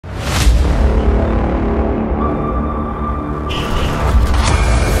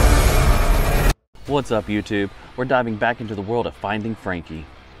What's up, YouTube? We're diving back into the world of Finding Frankie.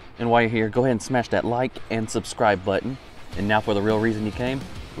 And while you're here, go ahead and smash that like and subscribe button. And now for the real reason you came,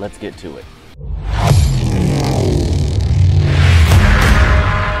 let's get to it.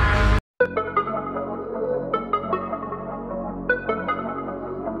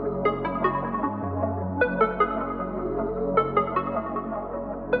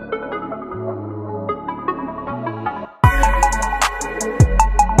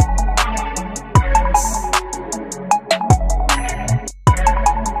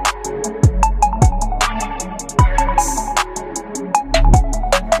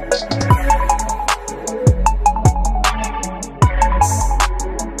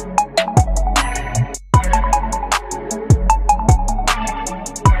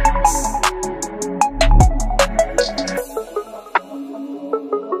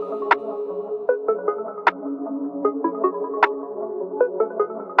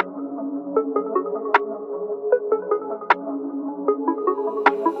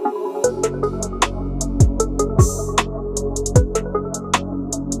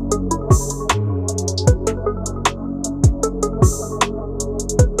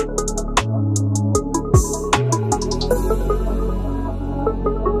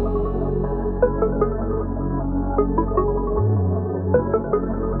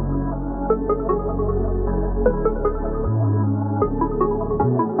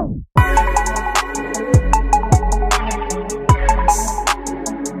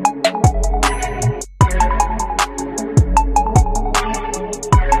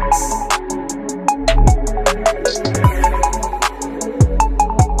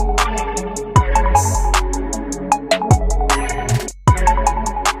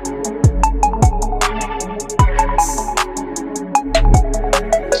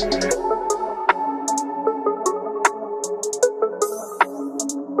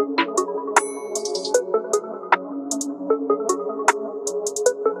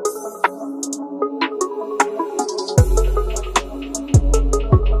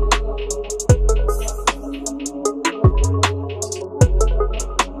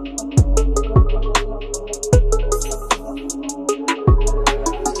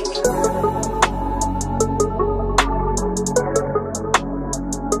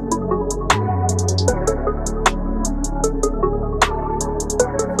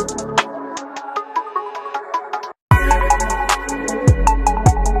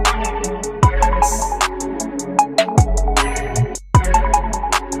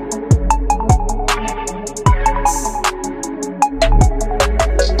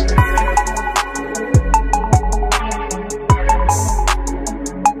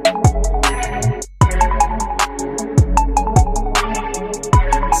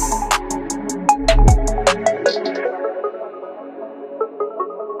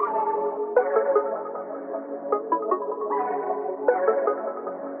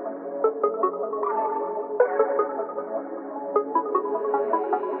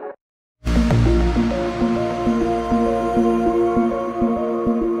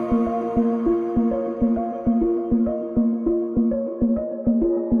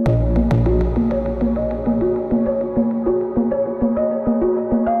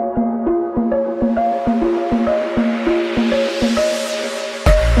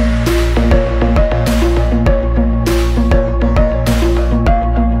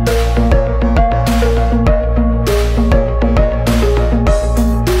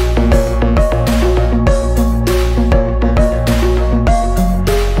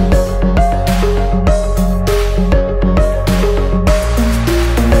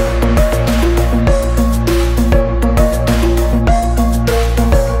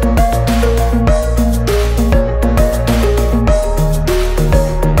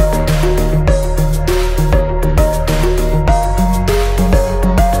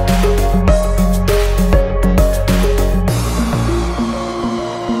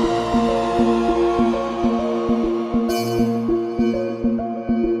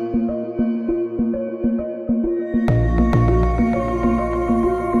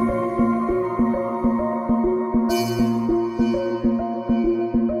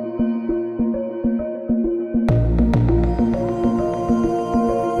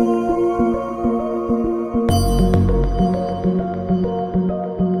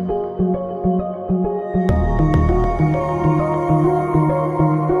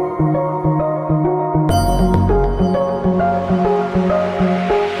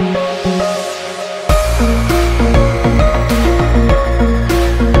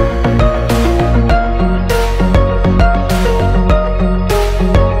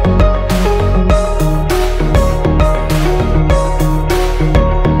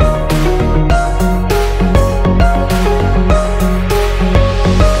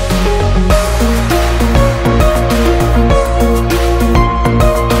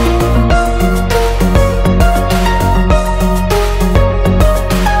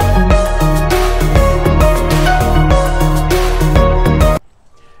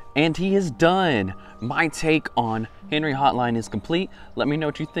 done. My take on Henry Hotline is complete. Let me know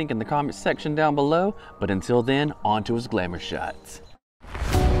what you think in the comment section down below. But until then, on to his glamour shots.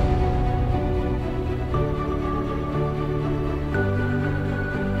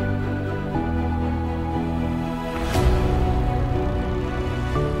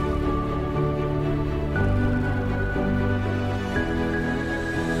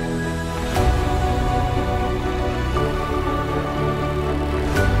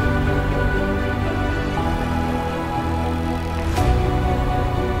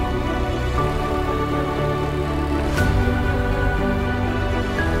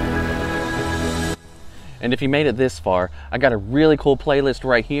 And if you made it this far, I got a really cool playlist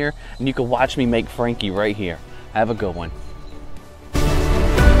right here, and you can watch me make Frankie right here. Have a good one.